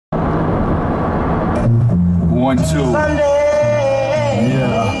1, 2. Yeah.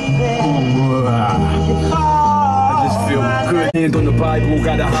 I just feel good. Hand on the Bible,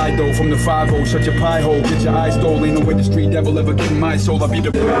 gotta hide though from the 5-0. Shut your pie hole, get your eyes stole. Ain't no way the street devil ever get in my soul. I'll be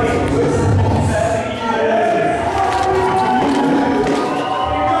the.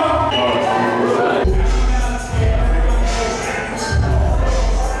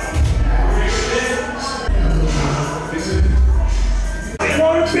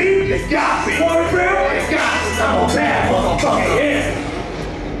 They got me. Want a grill? They got me. I'm on that motherfucker, yeah.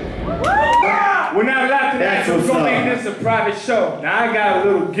 We're not allowed to that, so we're gonna make this a private show. Now I got a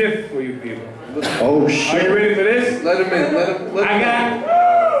little gift for you people. Oh shit. Are you ready for this? Let him in, let him I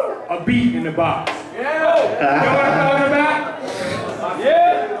got a beat in the box. Yeah. You know what I'm talking about?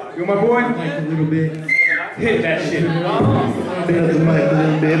 Yeah. You my boy? Like a little bit. Hit that shit. Turn up the mic a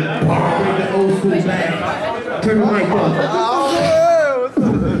little bit. Bring the old school back. Turn the mic up.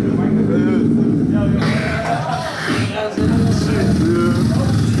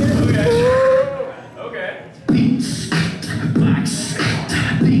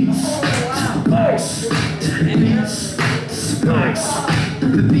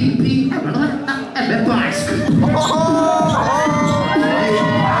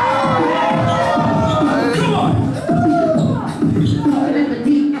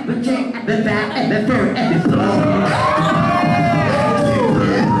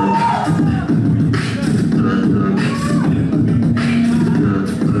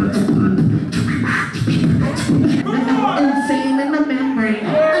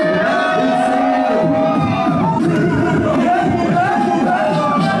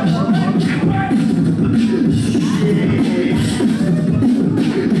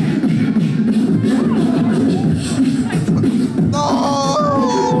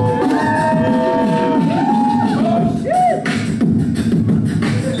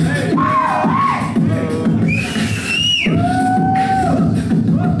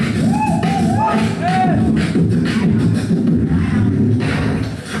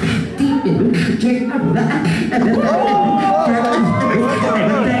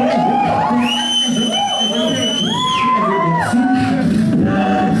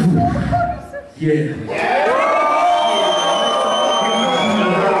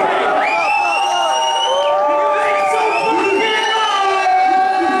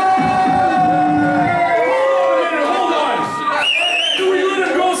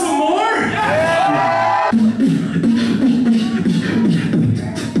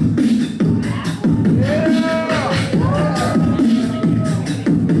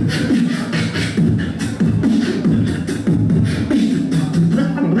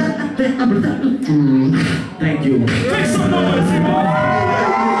 Thank you. Make some noise,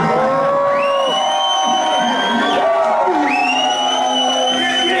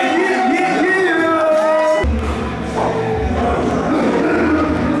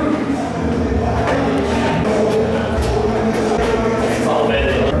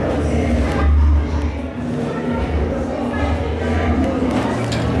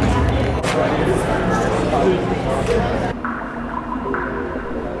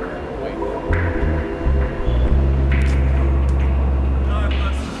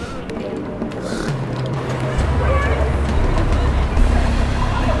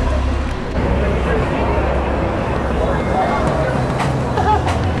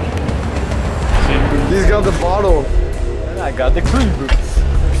 He's got the bottle. I got the clean boots.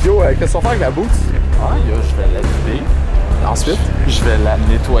 Yo, qu'est-ce qu'on fait avec la boot? Ah, yo, je vais la vider. Ensuite? Je vais la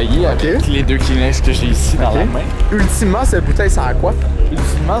nettoyer avec les 2 Kleenex que j'ai ici dans la main. Ultimement, cette bouteille sert à quoi?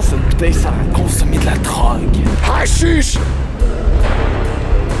 Ultimement, cette bouteille sert à consommer de la drogue. Hashish!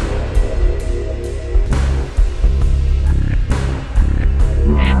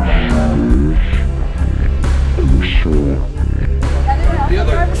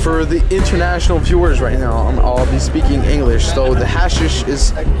 For the international viewers right now, I'll be speaking English. So the hashish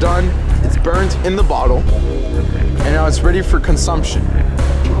is done, it's burned in the bottle, and now it's ready for consumption.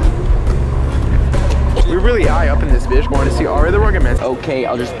 We're really high up in this bitch, going to see all the rugged men. Okay,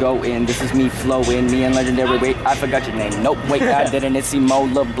 I'll just go in. This is me flowing. Me and Legendary. Wait, I forgot your name. Nope, wait, I didn't. It's Mo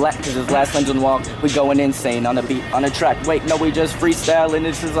Look Black, cause his last name's on the wall. We going insane on the beat, on the track. Wait, no, we just freestyling.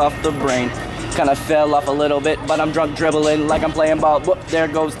 This is off the brain. Kinda fell off a little bit, but I'm drunk dribbling like I'm playing ball. Whoop, there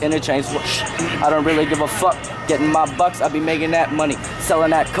goes interchange. Whoosh. I don't really give a fuck. Getting my bucks, I be making that money.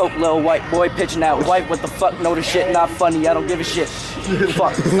 Selling that coke, little white boy, pitching that white. What the fuck? No, the shit not funny. I don't give a shit.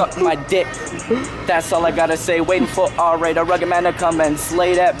 Fuck, suck my dick. That's all I gotta say. Waiting for R-Ray, the rugged man to come and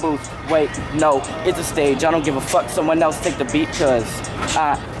slay that booth. Wait, no, it's a stage. I don't give a fuck. Someone else take the beat, cause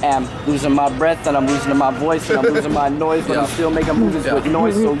I am losing my breath and I'm losing my voice and I'm losing my noise, but I'm still making moves with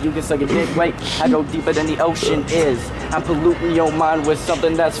noise so you can suck a dick. Wait, I go deeper than the ocean is. I'm polluting your mind with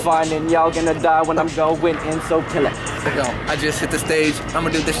something that's fine and y'all gonna die when I'm going in, so kill it. Yo, I just hit the stage, I'ma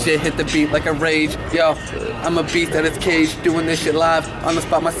do this shit, hit the beat like a rage. Yo, I'm a beast at its cage, doing this shit live, on the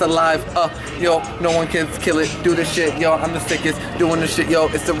spot, myself live. Yo, no one can kill it, do this shit, yo, I'm the sickest, doing this shit, yo,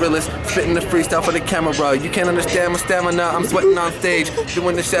 it's the realest, spitting the freestyle for the camera, bro. You can't understand my stamina, I'm sweating on stage,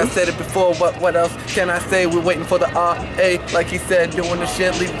 doing this shit, I said it before, what else can I say? We're waiting for the R.A., like he said, doing this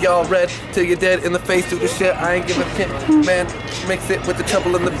shit, leave y'all red, till you're dead in the face, do this shit, I ain't giving a shit, man, mix it with the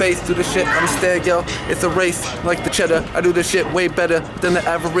treble and the bass, do this shit, understand, yo, it's a race, like the cheddar, I do this shit way better than the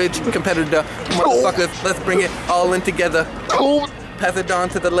average competitor, motherfuckers, let's bring it all in together. Pass it on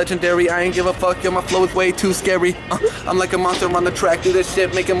to the legendary, I ain't give a fuck, yo, my flow is way too scary. I'm like a monster on the track, do this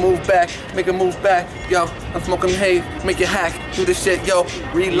shit, make it move back, yo, I'm smoking hay, make it hack, do this shit, yo,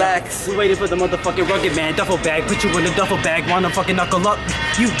 relax. We waited for the motherfucking rugged man, duffel bag, put you in a duffel bag, wanna fucking knuckle up?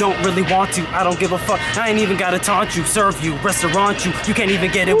 You don't really want to, I don't give a fuck, I ain't even gotta taunt you, serve you, restaurant you, you can't even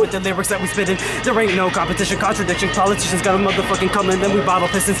get it with the lyrics that we spittin'. There ain't no competition, contradiction, politicians got a motherfucking coming, then we bottle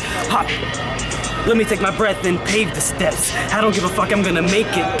pistons, hop. Let me take my breath and pave the steps. I don't give a fuck, I'm gonna make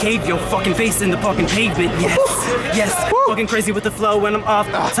it. Cave your fucking face in the fucking pavement. Yes, yes. Fucking crazy with the flow when I'm off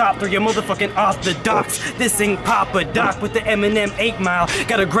the top. Throw your motherfucking off the docks. This ain't Papa Doc with the Eminem 8 Mile.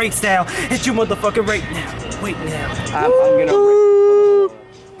 Got a great style. Hit you motherfucker right now. Wait now. I'm gonna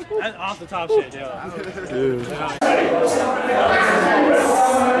that's off the top shit, yo.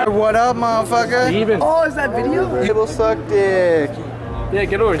 What up, motherfucker? Even. Oh, is that video? Label suck dick. Yeah,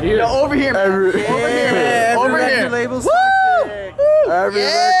 get over here. No, over here, man. Over here, man. Over here. Label sucks dick. Every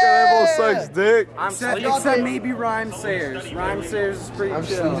record label sucks dick. Except maybe Rhyme Sayers. Rhyme Sayers is pretty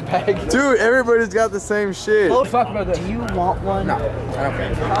chill. Dude, everybody's got the same shit. Oh, fuck about that. Do you want one? No, I don't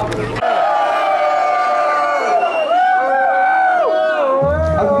care.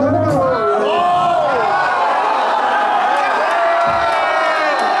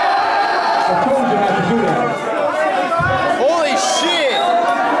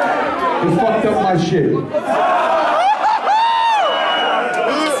 Shit. Let's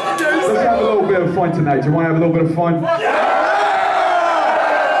have a little bit of fun tonight. You want to have a little bit of fun? Let's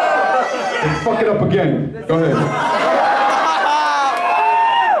fuck it up again. Go ahead.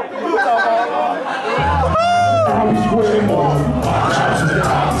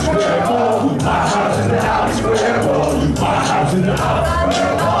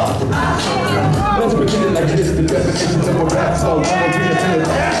 Let's begin it like this. The definitions of a rap song.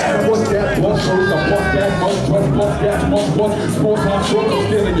 What's that? What's that? Small time struggle,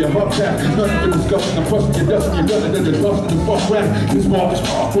 stealing your hub tap. Nothing to discuss, I'm busting your dust, you're done, and then busting the fuck rap. This ball is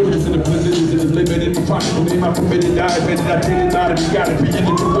footage in the blizzard, is in the limit, in the pocket, believe I permitted, I admitted, I did it, not if you gotta be in it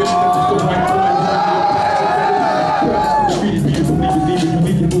to win it, I'm still right for it.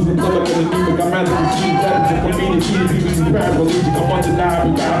 I'm rather receive letters from me to keep people in paraplegic. I'm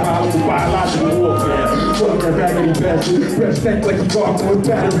undeniable, diabolical, biological warfare. Fuck that raggedy bastard, press stank like a gargle with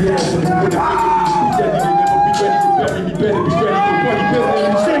battery ass. And when the figure needs to be dead, you never be ready to bury me, better be ready for buddy building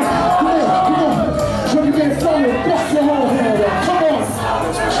and shit. Come on, when you get forward, bust your whole head up, come on.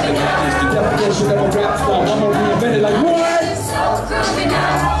 It's the definition of a rap song, I'm gonna reinvent it like what?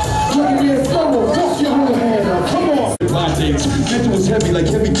 When you get forward, bust your whole head up, come on. Mental was heavy like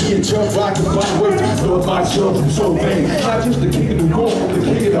heavy key and jump rock and find weight. Lord myself, I'm so vain. Not just the king of the world, but the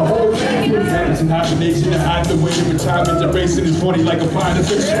king of the whole thing. Habits and hibernation and hide the way of retirement. The racing is funny like a fine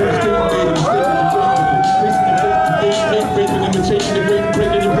affix. First day made a mistake in the facing the fake, raping, imitating the great,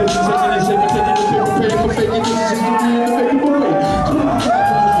 breaking your business, taking and shaping, taking the paper, paying for faking this is the real fake away.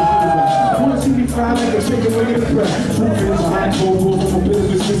 Wanna see me fly like a shaking away in the press. Truth is behind closed doors, I'm a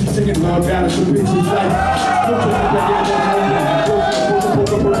business, busy singing love down to the bitch's life.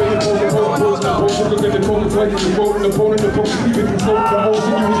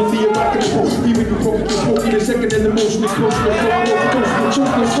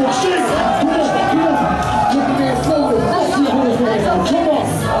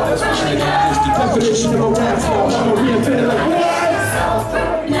 Definition of a rap song, I'm gonna reinvent it like what?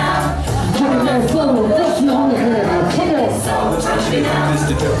 This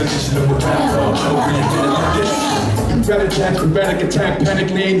the definition of a rap song, I'm gonna reinvent it like this. Erratic attack, panic,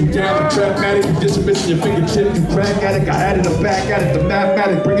 laying you down, pragmatic, you dismissing your fingertip, you crack addict, I had it a back at it, the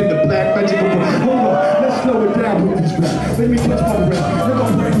mathematic, bringing the black magic over. Hold on, let's slow it down with this rap. Let me catch my breath, let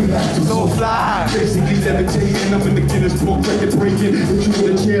my brain relax. So fly. Basically levitating, I'm in the Guinness Book, record breaking. Hit you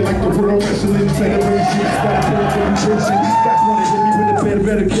with a chair like the World Wrestling Federation. Got a bit of penetration, got one to hit me with a bed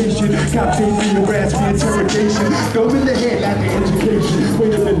the medication. Got baby harass me, interrogation. Go in the head like the education.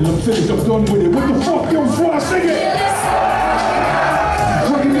 Wait a minute, I'm finished, I'm done with it. What the fuck, yo, before I sing it?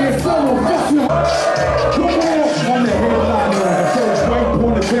 Fucking man, follow, fuck you. Come on, I'm the headliner. The first white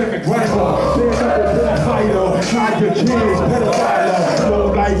born academic writer. Stand up and a fighter. Hide your kids, pedophile. Low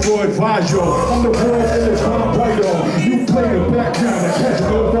life for advisor. I'm the world in the front writer. You play the background and catch it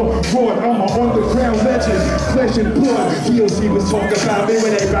over. Roy, I'm an underground legend. Flesh and blood. TLC was talking about me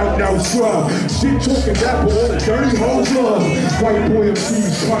when they bout no scrub. Shit talking that for all the dirty hoes love. White boy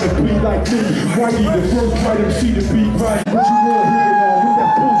MCs trying to be like me. Whitey, the first white MC to be right. What you want here on with that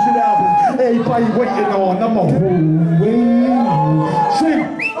bullshit album? Everybody waiting on. I'm a whole way. Sing.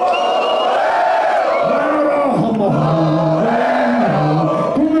 I'm a whole way.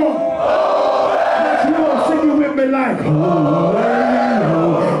 Come on. You want to sing it with me like whole way.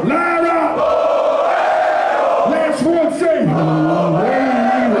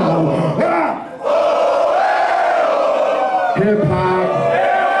 Hip-hop.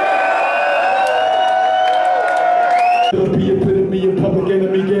 Be epitome of public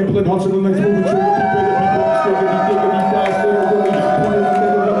enemy, gambling, hustling, like moving trigger, be better, be wrong, stiggity, diggity, fast, literally, point in the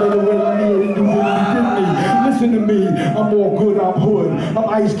middle, listen to me, I'm all good, I'm hood, I'm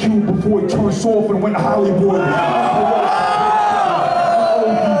Ice Cube before he turned soft and went to Hollywood.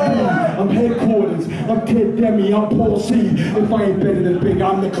 I'm headquarters, I'm Ted Demi, I'm Paul C. If I ain't better than Big,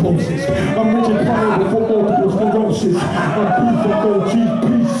 I'm the closest. I'm Richard Pryor before multiple sclerosis. I'm beef and OG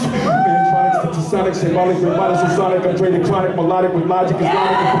peace. Mantronics, sonic, symbolic, robotic, sonic, I'm trading chronic, melodic with logic, is logic,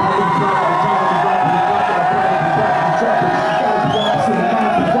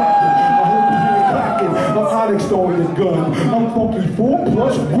 I'm Onyx throwing his gun. I'm funky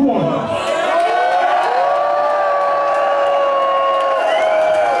 4+1.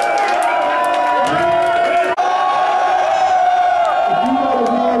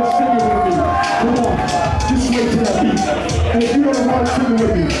 And if you don't want to sing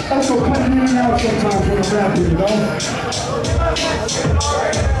with me, also cut in and out sometimes when I'm rapping, you know?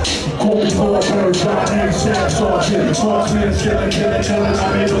 Call me Bird, John A. Sam Sergeant, Marksman, skillet, killer,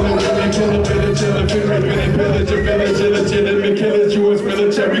 I'm able to really kill a village, legitimate killers, U.S.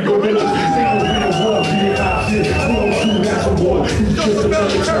 military gorillas. They don't win a war, Vietnam shit, world shoot, that's a war. It's just a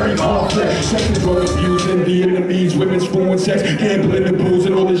military conflict. Second drug abusing, Vietnamese, women, spoon, sex, gambling, and booze,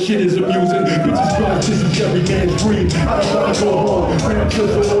 and all this shit is amusing. Bitches, guns, this is every man's dream. I don't wanna go home, man, I'm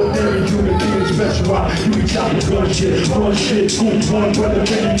just an ordinary human being, special. You be chopping gun shit, run shit, scoop one, brother,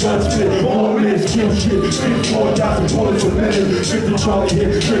 baby, gun spit, all minutes, kill shit, 54,000 bullets a minute, 50 Charlie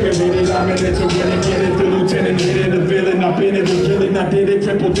hit, trigger hit it, I'm in it to win it, get it, the lieutenant hit it, the villain, I've been it, the killing, I did it,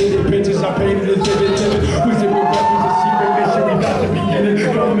 triple did it, bitches, I painted it, vivid, wizard with weapons, a secret mission, we got the beginning,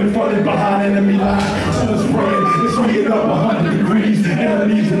 government funded behind enemy lines, full of spraying, it's heating up 100 degrees,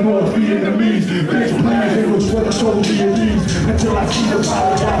 enemies and North Vietnamese, bitch playing, they will sweat the soul Vietnamese, until I see the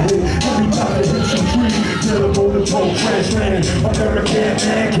pilot got hit, every time they hit some trees, till the motor pole crash land, American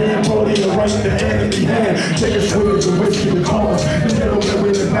man, Cambodia, right in the enemy hand, take a swig of the whiskey to cause, the yellow that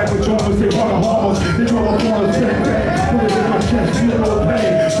with the back with jobbers, they wanna harm us, they draw up on us, bang bang, put it in my chest, feel no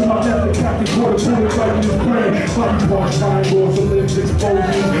pain, so my left the captain quarter bullets like in his brain, body parts, fine doors, the lips exposing,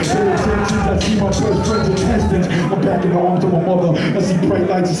 I see my best friends intestines, I'm back at home to my mother, I see bright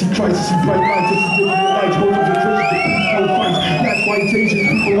lights, I see Christ, I see bright lights, I see different lights, motives and churches, no fights, black, white, Asian,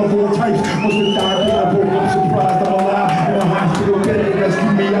 people of all types, most of the time, I broke up, surprised I'm alive, in a hospital bed, they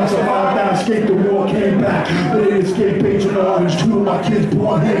rescued me, I survived, I escaped the war, came back, but they escaped Agent Orange, 2 of my kids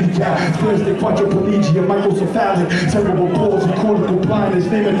born handicapped, spastic quadriplegia, microcephalic, cerebral palsy, cortical blindness,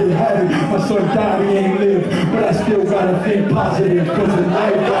 name it, they had it, my son died, he ain't lived, but I still gotta think positive, cause in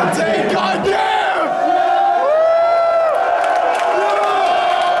life, God take goddamn!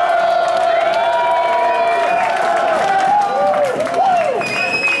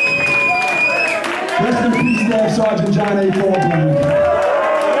 Rest in peace, Staff Sergeant John A. Fordman.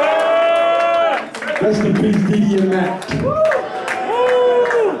 Rest in peace, Didi and Matt.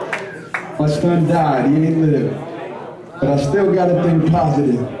 My son died, he ain't lived. But I still gotta think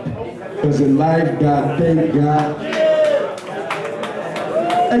positive. Cause in life, God, thank God.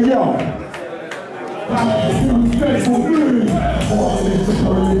 Hey, yo.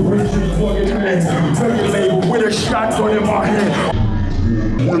 With a shotgun in my hand.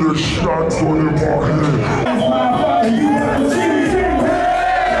 With a shotgun in my hand.